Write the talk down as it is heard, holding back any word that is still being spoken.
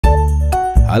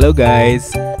Halo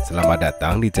guys, selamat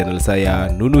datang di channel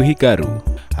saya Nunu Hikaru.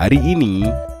 Hari ini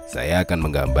saya akan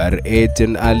menggambar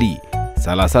Ejen Ali,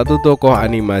 salah satu tokoh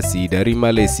animasi dari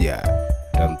Malaysia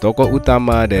dan tokoh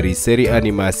utama dari seri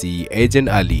animasi Ejen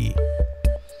Ali.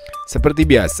 Seperti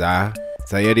biasa,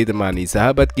 saya ditemani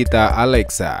sahabat kita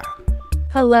Alexa.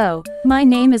 Hello, my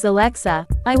name is Alexa.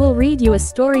 I will read you a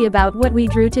story about what we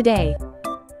drew today.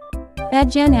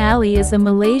 Ejen Ali is a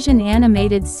Malaysian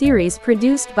animated series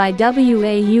produced by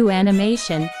WAU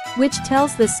Animation, which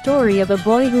tells the story of a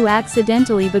boy who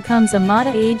accidentally becomes a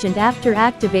mata agent after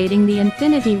activating the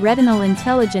Infinity Retinal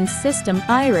Intelligence System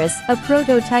 (IRIS), a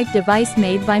prototype device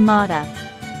made by Mata.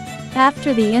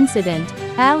 After the incident,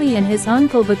 Ali and his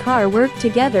uncle Bakar worked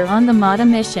together on the Mata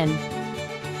mission.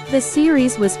 The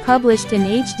series was published in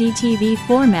HD TV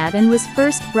format and was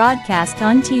first broadcast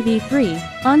on TV3,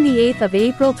 on the 8th of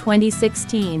April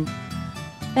 2016.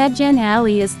 Ejen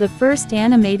Ali is the first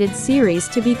animated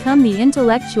series to become the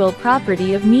intellectual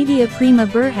property of Media Prima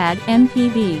Berhad,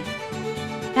 MPB.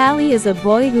 Ali is a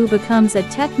boy who becomes a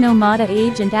techno-mata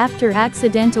agent after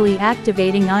accidentally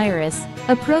activating IRIS,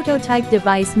 a prototype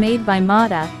device made by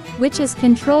Mata, which is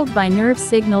controlled by nerve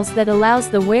signals that allows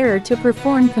the wearer to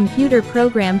perform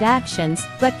computer-programmed actions,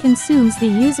 but consumes the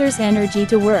user's energy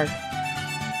to work.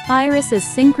 IRIS is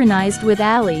synchronized with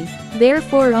Ali,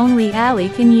 therefore only Ali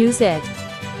can use it.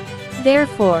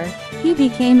 Therefore, he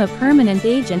became a permanent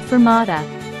agent for Mata.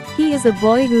 He is a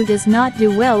boy who does not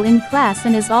do well in class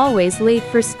and is always late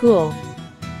for school.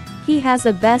 He has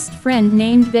a best friend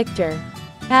named Victor.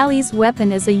 Ali's weapon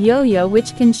is a yo-yo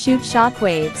which can shoot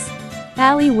shockwaves.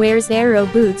 Ali wears arrow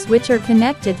boots which are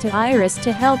connected to Iris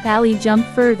to help Ali jump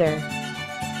further.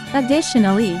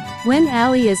 Additionally, when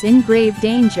Ali is in grave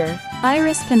danger,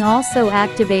 Iris can also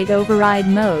activate override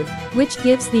mode, which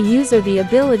gives the user the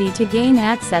ability to gain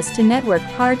access to network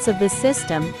parts of the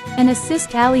system, and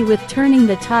assist Ali with turning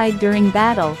the tide during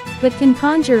battle, but can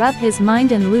conjure up his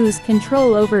mind and lose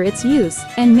control over its use,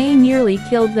 and may nearly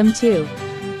kill them too.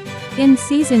 In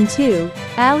Season 2,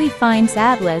 Ali finds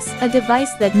Atlas, a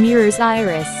device that mirrors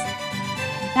Iris.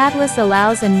 Atlas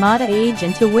allows an Mata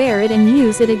agent to wear it and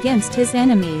use it against his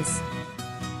enemies.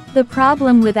 The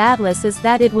problem with Atlas is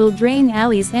that it will drain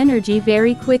Ali's energy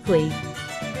very quickly.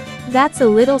 That's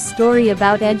a little story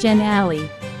about Ejen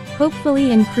Ali.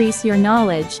 Hopefully increase your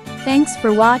knowledge. Thanks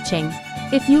for watching.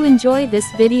 If you enjoy this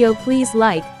video, please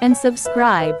like and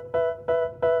subscribe.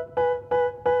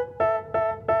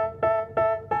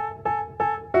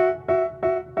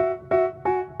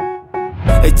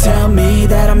 They tell me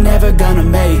that I'm never gonna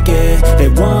make it. They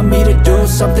want me to do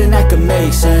something that could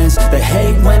make sense. They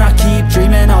hate when I keep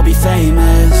dreaming I'll be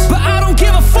famous, but I don't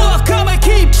give a fuck, I'ma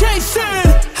keep chasing.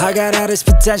 I got all this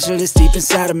potential that's deep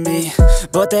inside of me,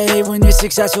 but they hate when you're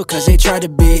successful cause they try to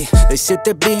be. They sit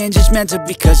there being judgmental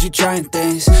because you're trying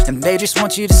things, and they just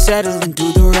want you to settle and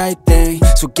do the right thing.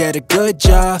 So get a good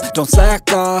job, don't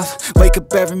slack off. Wake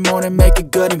up every morning, make a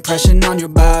good impression on your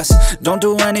boss. Don't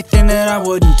do anything that I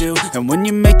wouldn't do, and when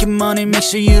you're making money, make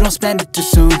sure you don't spend it too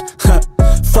soon.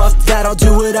 Fuck that, I'll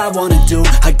do what I wanna do.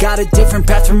 I got a different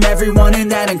path from everyone and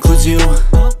that includes you.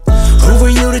 Who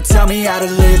are you to tell me how to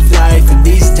live life? In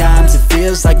these times it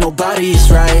feels like nobody is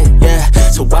right, yeah.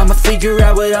 So I'ma figure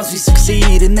out what else we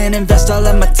succeed, and then invest all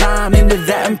of my time into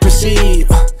that and proceed.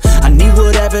 I need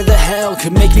whatever the hell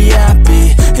could make me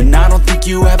happy, and I don't think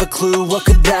you have a clue what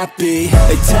could that be.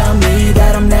 They tell me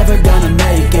that I'm never gonna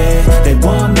make it. They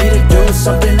want me to do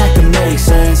something that could make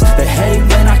sense. They hate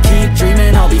when I keep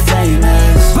dreaming I'll be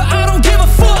famous, but I don't give a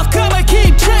fuck, I'ma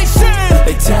keep chasing.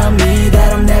 They tell me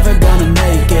that I'm never gonna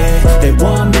make it. They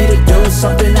want me to do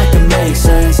something that can make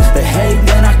sense. They hate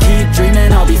when I keep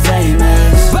dreaming I'll be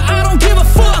famous, but I don't give a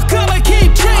fuck, I'ma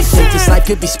keep chasing. I think this life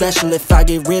could be special if I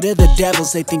get rid of the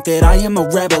devils. They think that I am a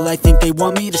rebel, I think they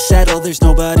want me to settle. There's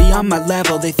nobody on my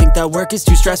level. They think that work is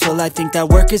too stressful, I think that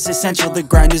work is essential. The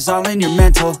grind is all in your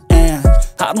mental, and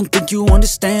I don't think you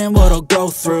understand what I'll go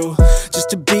through just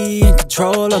to be in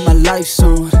control of my life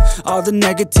soon. All the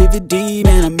negativity,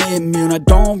 man, I'm immune. I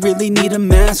don't really need a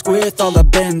mask with all I've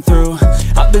been through.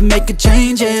 I've been making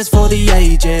changes for the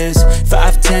ages.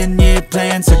 5-10 year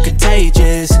plans are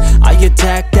contagious. I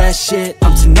attack that shit,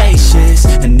 I'm tenacious.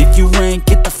 And if you ain't,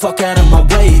 get the fuck out of my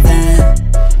way then.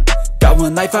 Got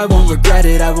one life, I won't regret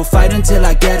it. I will fight until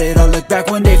I get it. I'll look back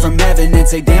one day from heaven and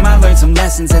say damn, I learned some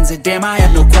lessons, and say damn, I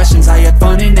had no questions. I had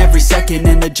fun in every second,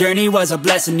 and the journey was a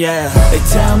blessing, yeah. They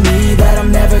tell me that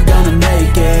I'm never